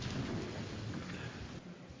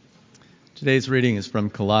Today's reading is from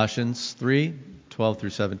Colossians 3:12 through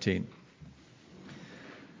 17.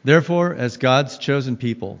 Therefore, as God's chosen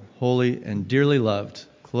people, holy and dearly loved,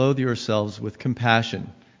 clothe yourselves with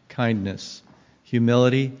compassion, kindness,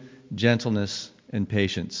 humility, gentleness, and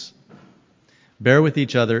patience. Bear with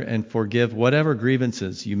each other and forgive whatever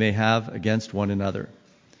grievances you may have against one another.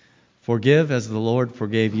 Forgive as the Lord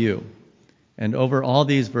forgave you. And over all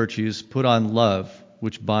these virtues put on love,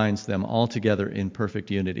 which binds them all together in perfect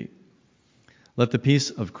unity. Let the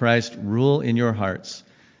peace of Christ rule in your hearts,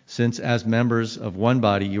 since as members of one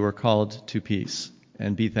body you are called to peace,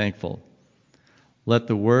 and be thankful. Let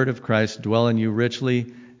the word of Christ dwell in you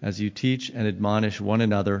richly as you teach and admonish one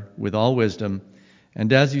another with all wisdom,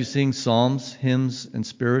 and as you sing psalms, hymns, and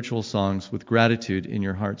spiritual songs with gratitude in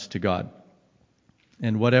your hearts to God.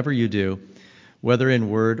 And whatever you do, whether in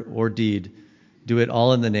word or deed, do it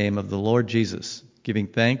all in the name of the Lord Jesus, giving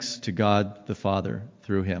thanks to God the Father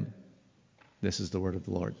through him. This is the word of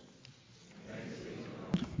the Lord.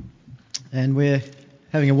 And we're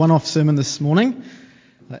having a one-off sermon this morning,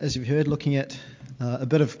 as you've heard, looking at a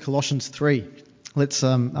bit of Colossians 3. Let's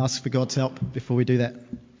ask for God's help before we do that.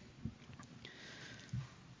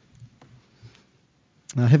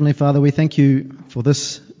 Heavenly Father, we thank you for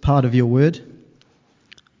this part of your word.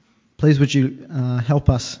 Please would you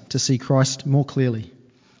help us to see Christ more clearly.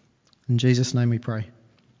 In Jesus' name we pray.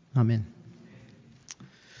 Amen.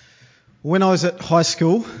 When I was at high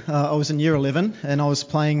school, I was in year 11 and I was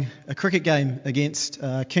playing a cricket game against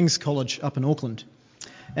King's College up in Auckland.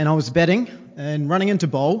 And I was batting, and running into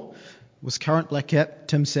bowl was current black cap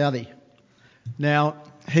Tim Southey. Now,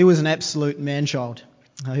 he was an absolute man-child.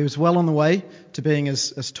 He was well on the way to being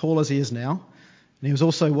as tall as he is now, and he was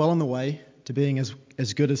also well on the way to being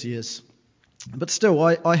as good as he is. But still,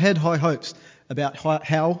 I had high hopes about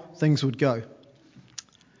how things would go.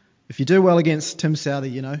 If you do well against Tim Southey,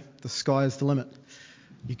 you know, the sky is the limit.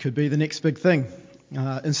 You could be the next big thing.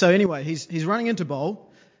 And so anyway, he's running into bowl,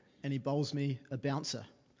 and he bowls me a bouncer.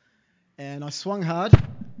 And I swung hard,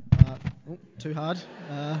 too hard,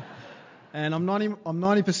 and I'm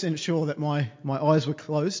 90% sure that my eyes were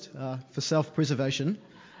closed for self-preservation,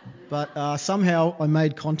 but somehow I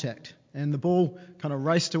made contact, and the ball kind of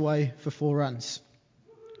raced away for 4 runs.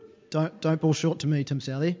 Don't ball short to me, Tim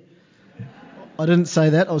Southey. I didn't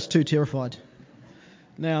say that. I was too terrified.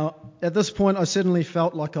 Now, at this point, I suddenly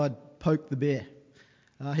felt like I'd poked the bear.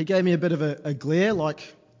 He gave me a bit of a glare,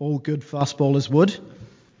 like all good fast bowlers would.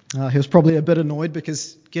 He was probably a bit annoyed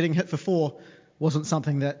because getting hit for 4 wasn't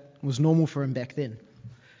something that was normal for him back then.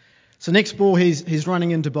 So next ball, he's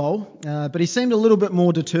running into bowl, but he seemed a little bit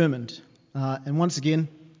more determined. And once again,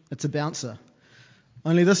 it's a bouncer.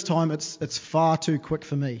 Only this time, it's far too quick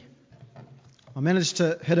for me. I managed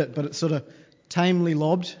to hit it, but it sort of tamely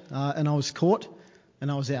lobbed, and I was caught, and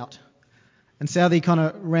I was out. And Southey kind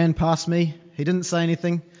of ran past me. He didn't say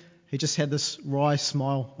anything. He just had this wry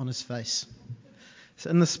smile on his face. So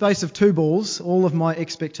in the space of 2 balls, all of my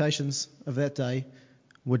expectations of that day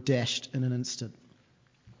were dashed in an instant.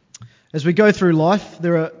 As we go through life,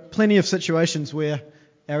 there are plenty of situations where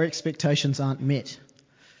our expectations aren't met.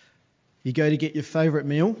 You go to get your favourite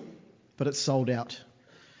meal, but it's sold out.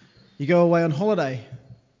 You go away on holiday,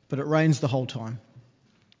 but it rains the whole time.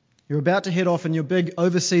 You're about to head off in your big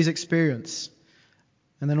overseas experience,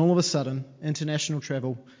 and then all of a sudden, international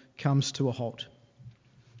travel comes to a halt.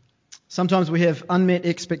 Sometimes we have unmet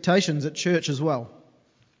expectations at church as well.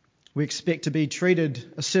 We expect to be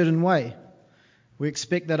treated a certain way. We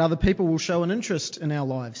expect that other people will show an interest in our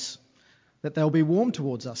lives, that they'll be warm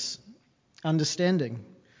towards us, understanding.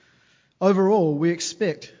 Overall, we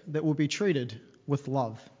expect that we'll be treated with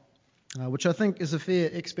love, which I think is a fair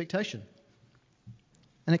expectation.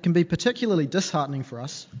 And it can be particularly disheartening for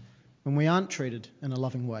us when we aren't treated in a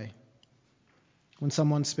loving way, when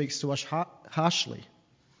someone speaks to us harshly,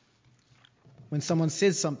 when someone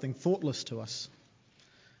says something thoughtless to us,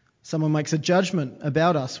 someone makes a judgment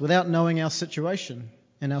about us without knowing our situation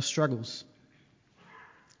and our struggles.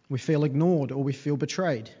 We feel ignored or we feel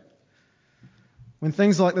betrayed. When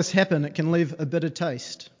things like this happen, it can leave a bitter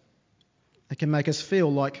taste. It can make us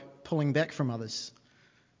feel like pulling back from others.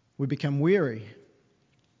 We become weary.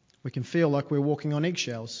 We can feel like we're walking on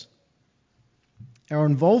eggshells. Our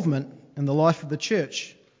involvement in the life of the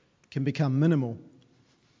church can become minimal.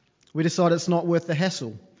 We decide it's not worth the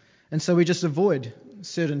hassle, and so we just avoid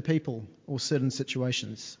certain people or certain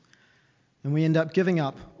situations. And we end up giving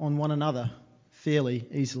up on one another fairly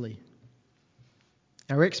easily.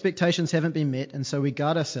 Our expectations haven't been met, and so we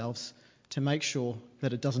guard ourselves to make sure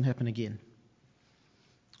that it doesn't happen again.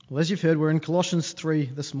 Well, as you've heard, we're in Colossians 3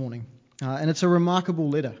 this morning, and it's a remarkable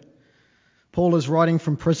letter. Paul is writing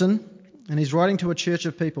from prison, And he's writing to a church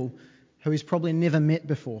of people who he's probably never met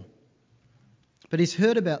before. But he's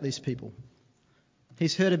heard about these people.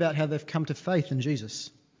 He's heard about how they've come to faith in Jesus.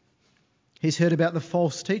 He's heard about the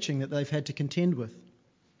false teaching that they've had to contend with.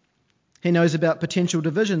 He knows about potential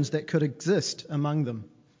divisions that could exist among them.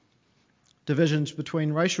 Divisions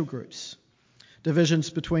between racial groups. Divisions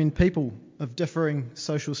between people of differing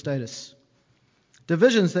social status.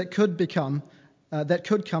 Divisions that could come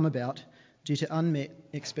about due to unmet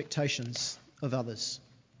expectations of others.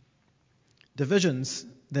 Divisions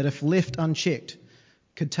that, if left unchecked,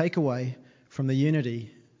 could take away from the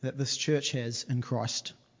unity that this church has in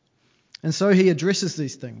Christ. And so he addresses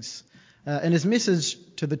these things. And his message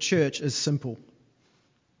to the church is simple.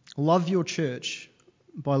 Love your church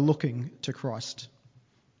by looking to Christ.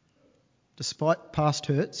 Despite past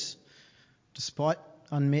hurts, despite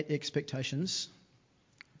unmet expectations,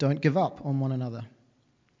 don't give up on one another.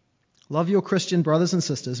 Love your Christian brothers and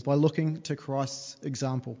sisters by looking to Christ's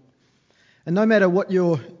example. And no matter what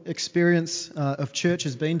your experience of church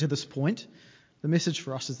has been to this point, the message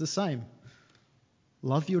for us is the same.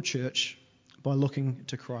 Love your church by looking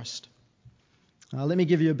to Christ. Let me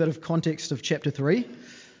give you a bit of context of chapter 3,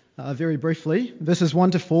 very briefly. Verses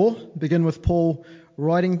 1 to 4 begin with Paul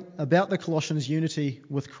writing about the Colossians' unity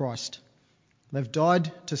with Christ. They've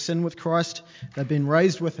died to sin with Christ, they've been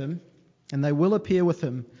raised with him, and they will appear with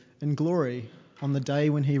him in glory on the day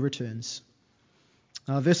when he returns.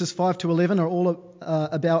 Verses 5 to 11 are all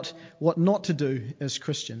about what not to do as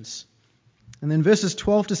Christians. And then verses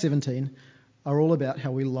 12 to 17 are all about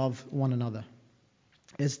how we love one another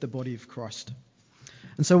as the body of Christ.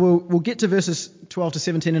 And so we'll get to verses 12 to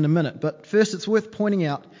 17 in a minute, but first it's worth pointing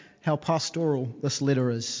out how pastoral this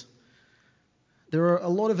letter is. There are a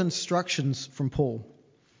lot of instructions from Paul.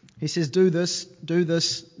 He says, do this, do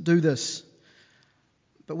this, do this.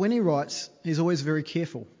 But when he writes, he's always very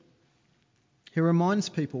careful. He reminds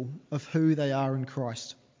people of who they are in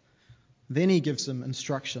Christ. Then he gives them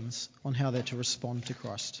instructions on how they're to respond to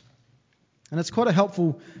Christ. And it's quite a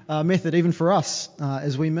helpful method even for us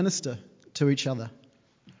as we minister to each other.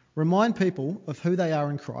 Remind people of who they are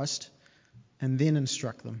in Christ and then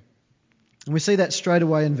instruct them. And we see that straight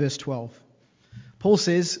away in verse 12. Paul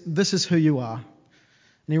says, this is who you are.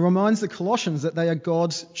 And he reminds the Colossians that they are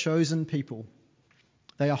God's chosen people.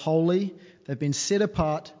 They are holy. They've been set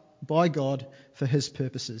apart by God for his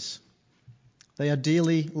purposes. They are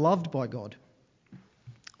dearly loved by God.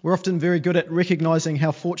 We're often very good at recognizing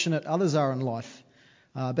how fortunate others are in life.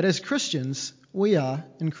 But as Christians, we are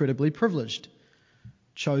incredibly privileged.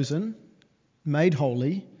 Chosen, made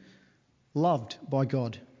holy, loved by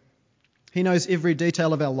God. He knows every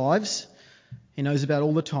detail of our lives. He knows about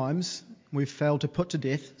all the times we've failed to put to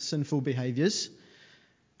death sinful behaviours.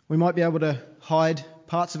 We might be able to hide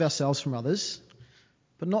parts of ourselves from others,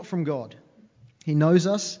 but not from God. He knows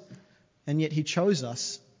us, and yet he chose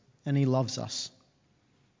us, and he loves us.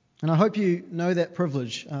 And I hope you know that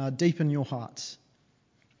privilege deep in your hearts.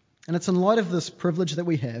 And it's in light of this privilege that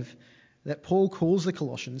we have that Paul calls the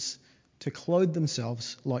Colossians to clothe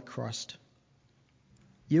themselves like Christ.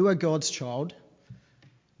 You are God's child,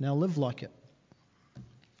 now live like it.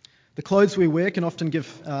 The clothes we wear can often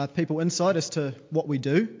give people insight as to what we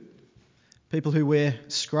do. People who wear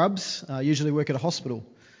scrubs usually work at a hospital.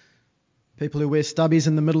 People who wear stubbies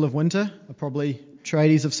in the middle of winter are probably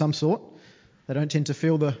tradies of some sort. They don't tend to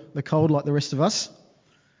feel the cold like the rest of us.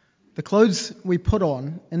 The clothes we put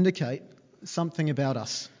on indicate something about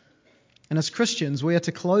us. And as Christians, we are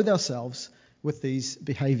to clothe ourselves with these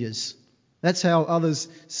behaviours. That's how others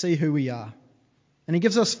see who we are. And he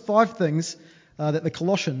gives us 5 things that the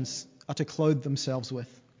Colossians are to clothe themselves with.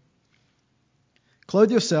 Clothe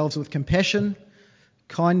yourselves with compassion,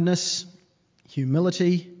 kindness,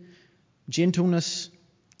 humility, gentleness,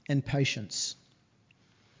 and patience.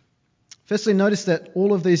 Firstly, notice that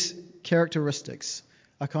all of these characteristics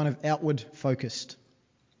are kind of outward focused.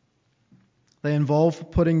 They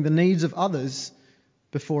involve putting the needs of others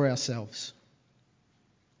before ourselves.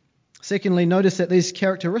 Secondly, notice that these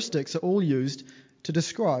characteristics are all used to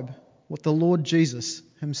describe what the Lord Jesus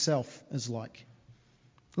himself is like.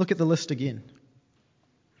 Look at the list again.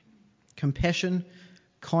 Compassion,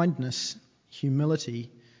 kindness,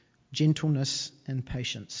 humility, gentleness, and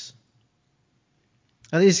patience.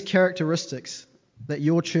 Are these characteristics that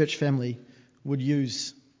your church family would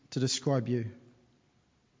use to describe you?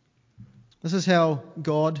 This is how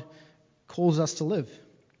God calls us to live.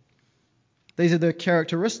 These are the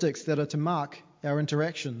characteristics that are to mark our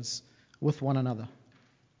interactions with one another.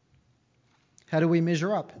 How do we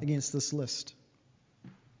measure up against this list?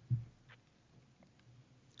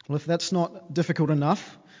 Well, if that's not difficult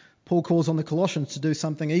enough, Paul calls on the Colossians to do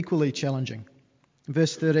something equally challenging.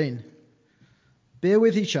 Verse 13, bear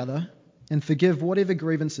with each other and forgive whatever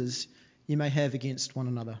grievances you may have against one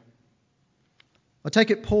another. I take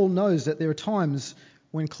it Paul knows that there are times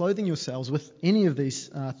when clothing yourselves with any of these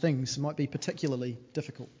things might be particularly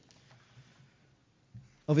difficult.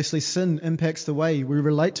 Obviously, sin impacts the way we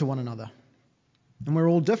relate to one another. And we're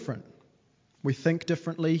all different. We think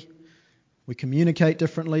differently. We communicate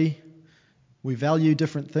differently. We value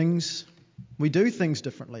different things. We do things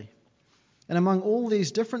differently. And among all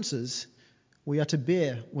these differences, we are to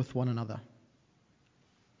bear with one another.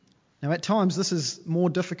 Now, at times, this is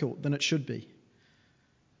more difficult than it should be.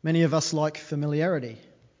 Many of us like familiarity,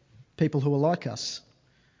 people who are like us.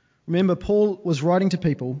 Remember, Paul was writing to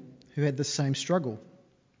people who had the same struggle.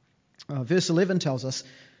 Verse 11 tells us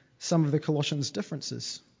some of the Colossians'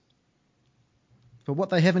 differences. But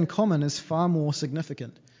what they have in common is far more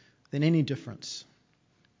significant than any difference.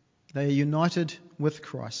 They are united with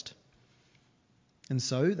Christ. And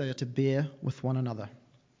so they are to bear with one another.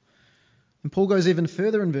 And Paul goes even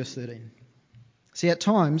further in verse 13. See, at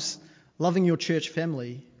times, loving your church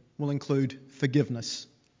family will include forgiveness.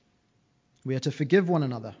 We are to forgive one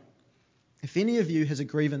another. If any of you has a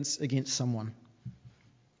grievance against someone,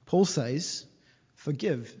 Paul says,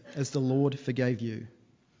 forgive as the Lord forgave you.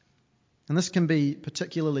 And this can be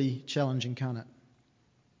particularly challenging, can't it?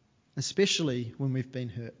 Especially when we've been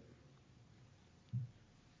hurt.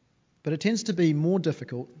 But it tends to be more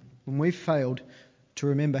difficult when we've failed to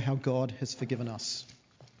remember how God has forgiven us.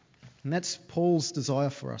 And that's Paul's desire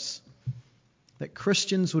for us, that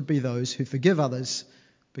Christians would be those who forgive others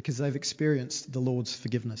because they've experienced the Lord's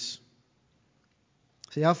forgiveness.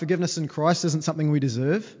 See, our forgiveness in Christ isn't something we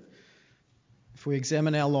deserve. If we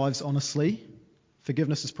examine our lives honestly,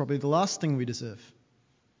 forgiveness is probably the last thing we deserve.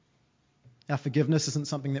 Our forgiveness isn't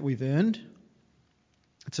something that we've earned.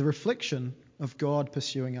 It's a reflection of God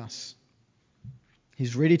pursuing us.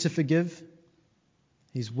 He's ready to forgive.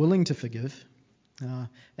 He's willing to forgive.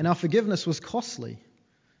 And our forgiveness was costly.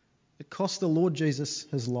 It cost the Lord Jesus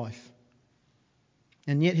his life.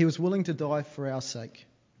 And yet he was willing to die for our sake.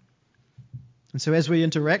 And so as we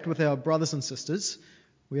interact with our brothers and sisters,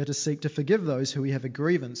 we are to seek to forgive those who we have a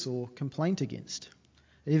grievance or complaint against,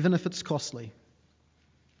 even if it's costly.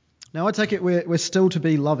 Now, I take it we're still to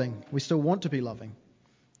be loving. We still want to be loving.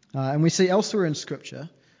 And we see elsewhere in Scripture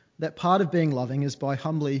that part of being loving is by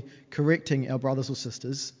humbly correcting our brothers or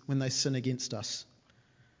sisters when they sin against us.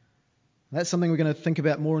 That's something we're going to think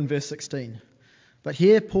about more in verse 16. But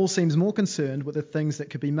here, Paul seems more concerned with the things that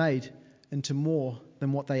could be made into more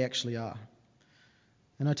than what they actually are.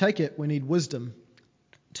 And I take it we need wisdom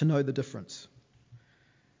to know the difference.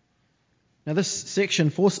 Now, this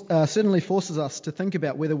section certainly forces us to think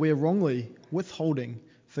about whether we're wrongly withholding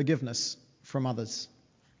forgiveness from others.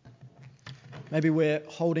 Maybe we're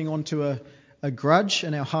holding on to a grudge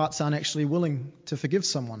and our hearts aren't actually willing to forgive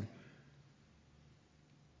someone.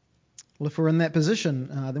 Well, if we're in that position,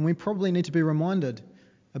 then we probably need to be reminded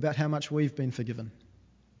about how much we've been forgiven.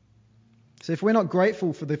 So if we're not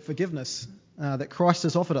grateful for the forgiveness that Christ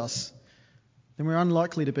has offered us, then we're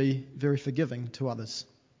unlikely to be very forgiving to others.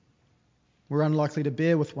 We're unlikely to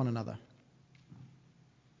bear with one another.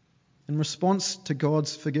 In response to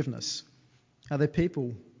God's forgiveness, are there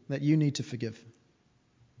people that you need to forgive?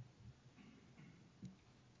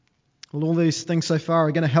 Well, all these things so far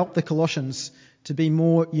are going to help the Colossians to be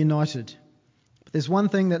more united. But there's one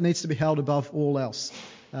thing that needs to be held above all else,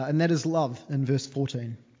 and that is love in verse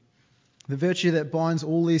 14. The virtue that binds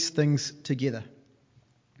all these things together.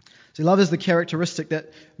 See, love is the characteristic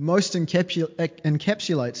that most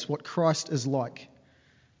encapsulates what Christ is like.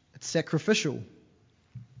 It's sacrificial.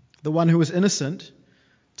 The one who was innocent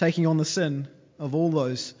taking on the sin of all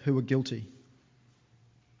those who were guilty.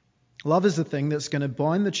 Love is the thing that's going to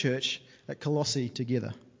bind the church at Colossae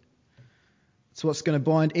together. It's what's going to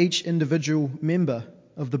bind each individual member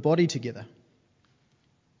of the body together.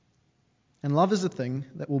 And love is the thing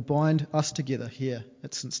that will bind us together here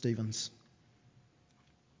at St. Stephen's.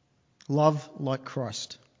 Love like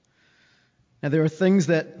Christ. Now, there are things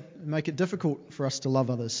that make it difficult for us to love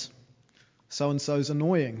others. So-and-so's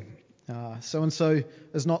annoying. So-and-so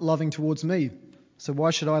is not loving towards me. So why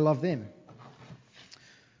should I love them?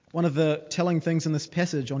 One of the telling things in this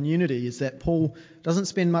passage on unity is that Paul doesn't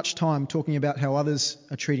spend much time talking about how others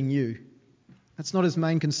are treating you. That's not his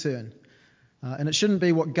main concern. And it shouldn't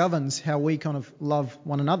be what governs how we kind of love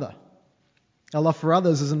one another. Our love for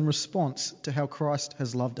others is in response to how Christ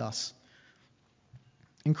has loved us.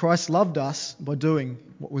 And Christ loved us by doing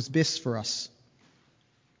what was best for us.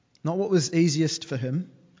 Not what was easiest for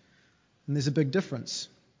him. And there's a big difference.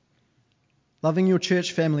 Loving your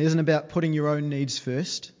church family isn't about putting your own needs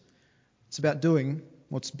first. It's about doing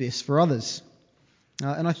what's best for others.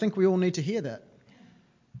 And I think we all need to hear that.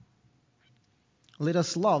 Let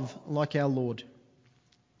us love like our Lord.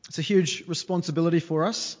 It's a huge responsibility for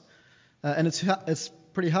us, and it's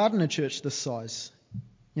pretty hard in a church this size.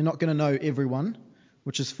 You're not going to know everyone,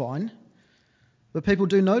 which is fine, but people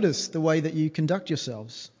do notice the way that you conduct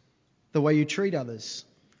yourselves, the way you treat others.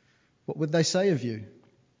 What would they say of you?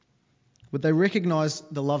 Would they recognize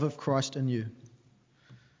the love of Christ in you?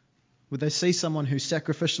 Would they see someone who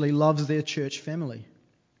sacrificially loves their church family?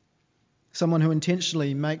 Someone who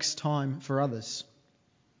intentionally makes time for others?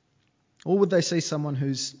 Or would they see someone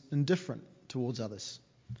who's indifferent towards others?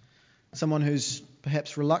 Someone who's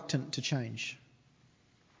perhaps reluctant to change?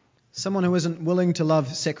 Someone who isn't willing to love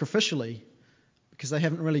sacrificially because they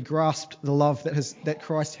haven't really grasped the love that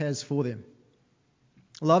Christ has for them.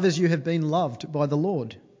 Love as you have been loved by the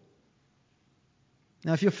Lord.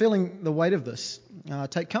 Now, if you're feeling the weight of this,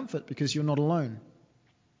 take comfort because you're not alone.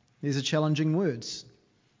 These are challenging words.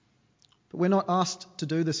 But we're not asked to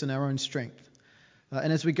do this in our own strength.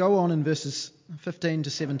 And as we go on in verses 15 to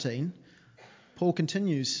 17, Paul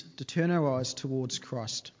continues to turn our eyes towards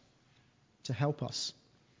Christ to help us.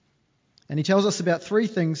 And he tells us about three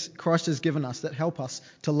things Christ has given us that help us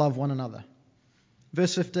to love one another.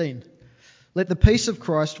 Verse 15, let the peace of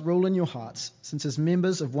Christ rule in your hearts, since as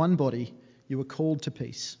members of one body you are called to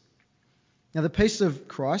peace. Now the peace of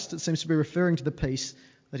Christ, it seems to be referring to the peace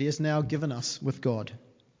that he has now given us with God.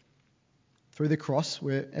 Through the cross,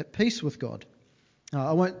 we're at peace with God.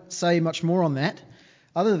 I won't say much more on that,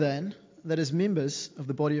 other than that as members of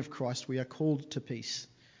the body of Christ, we are called to peace.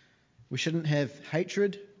 We shouldn't have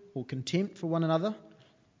hatred or contempt for one another.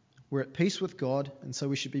 We're at peace with God, and so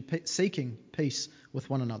we should be seeking peace with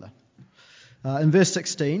one another. In verse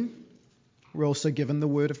 16, we're also given the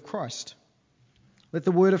word of Christ. Let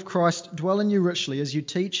the word of Christ dwell in you richly as you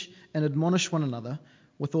teach and admonish one another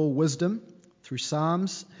with all wisdom through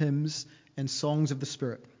psalms, hymns, and songs of the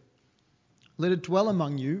Spirit. Let it dwell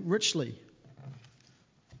among you richly.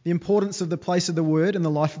 The importance of the place of the word in the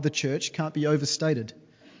life of the church can't be overstated.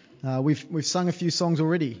 We've sung a few songs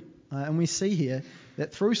already, and we see here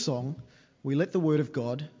that through song we let the word of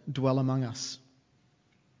God dwell among us.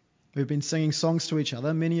 We've been singing songs to each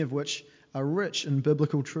other, many of which are rich in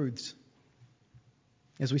biblical truths.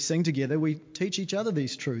 As we sing together, we teach each other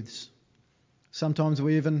these truths. Sometimes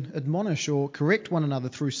we even admonish or correct one another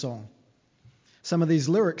through song. Some of these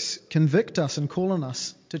lyrics convict us and call on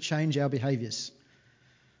us to change our behaviours.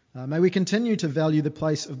 May we continue to value the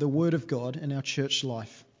place of the Word of God in our church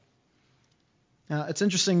life. It's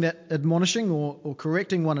interesting that admonishing or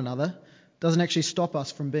correcting one another doesn't actually stop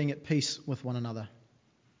us from being at peace with one another.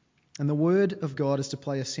 And the Word of God is to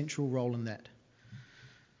play a central role in that.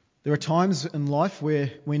 There are times in life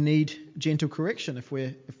where we need gentle correction if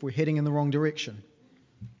we're heading in the wrong direction.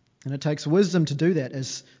 And it takes wisdom to do that,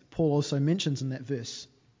 as Paul also mentions in that verse.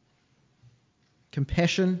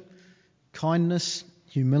 Compassion, kindness,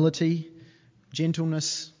 humility,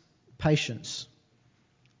 gentleness, patience.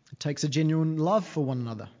 It takes a genuine love for one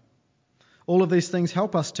another. All of these things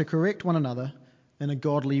help us to correct one another in a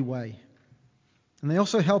godly way. And they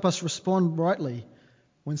also help us respond rightly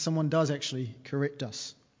when someone does actually correct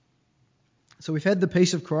us. So we've had the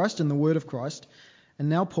peace of Christ and the word of Christ, and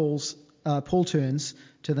now Paul turns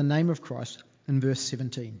to the name of Christ in verse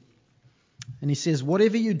 17. And he says,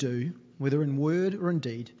 whatever you do, whether in word or in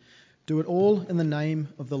deed, do it all in the name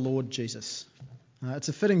of the Lord Jesus. It's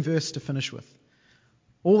a fitting verse to finish with.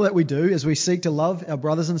 All that we do as we seek to love our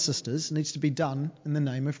brothers and sisters needs to be done in the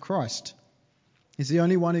name of Christ. He's the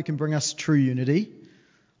only one who can bring us true unity.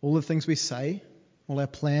 All the things we say, all our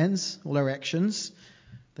plans, all our actions,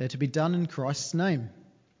 they're to be done in Christ's name.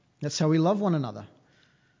 That's how we love one another.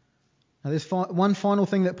 Now, there's one final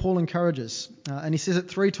thing that Paul encourages, and he says it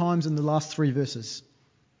 3 times in the last 3 verses,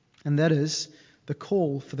 and that is the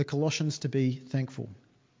call for the Colossians to be thankful.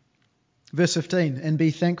 Verse 15, and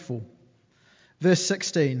be thankful. Verse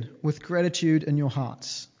 16, with gratitude in your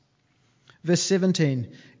hearts. Verse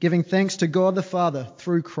 17, giving thanks to God the Father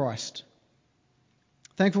through Christ.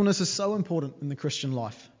 Thankfulness is so important in the Christian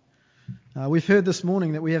life. We've heard this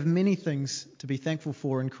morning that we have many things to be thankful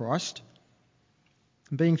for in Christ.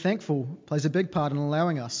 Being thankful plays a big part in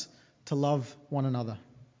allowing us to love one another.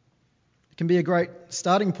 It can be a great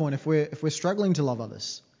starting point if we're struggling to love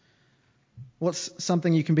others. What's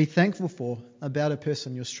something you can be thankful for about a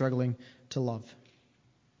person you're struggling to love?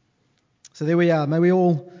 So there we are. May we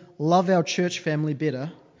all love our church family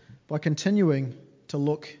better by continuing to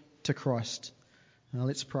look to Christ. Now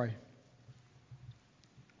let's pray.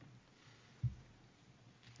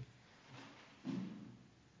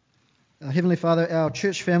 Heavenly Father, our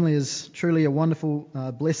church family is truly a wonderful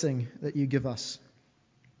blessing that you give us.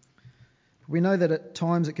 We know that at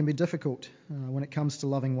times it can be difficult when it comes to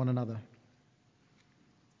loving one another.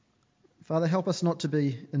 Father, help us not to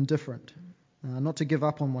be indifferent, not to give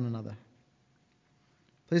up on one another.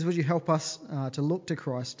 Please would you help us to look to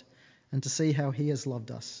Christ and to see how he has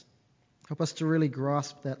loved us. Help us to really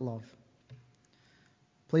grasp that love.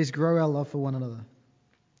 Please grow our love for one another.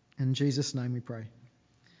 In Jesus' name we pray.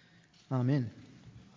 Amen.